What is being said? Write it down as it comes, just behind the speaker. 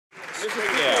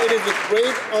It is with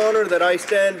great honor that I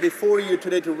stand before you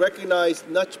today to recognize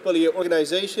Nach Balliye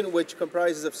organization, which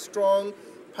comprises of strong,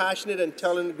 passionate and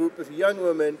talented group of young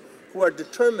women who are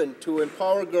determined to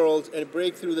empower girls and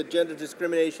break through the gender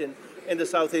discrimination in the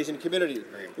South Asian community.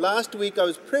 Last week, I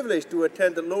was privileged to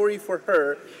attend the Lori for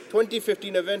Her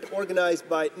 2015 event organized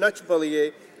by Nach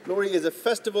Balliye. Lori is a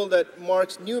festival that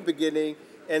marks new beginning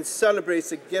and celebrates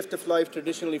the gift of life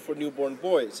traditionally for newborn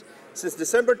boys. Since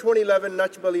December 2011,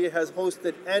 Nach Balliye has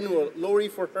hosted annual Lori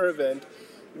for Her event,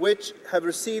 which have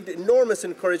received enormous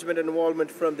encouragement and involvement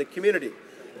from the community.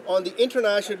 On the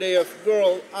International Day of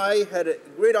Girl, I had a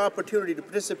great opportunity to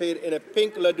participate in a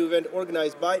Pink Laddu event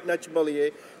organized by Nach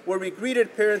Balliye, where we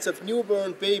greeted parents of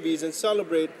newborn babies and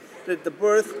celebrated the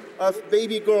birth of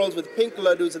baby girls with pink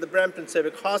laddus at the Brampton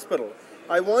Civic Hospital.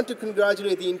 I want to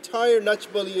congratulate the entire Nach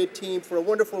Balliye team for a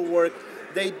wonderful work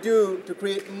they do to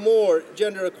create more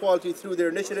gender equality through their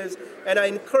initiatives, and I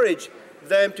encourage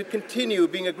them to continue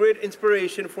being a great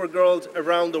inspiration for girls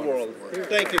around the world.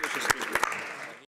 Thank you, Mr. Speaker.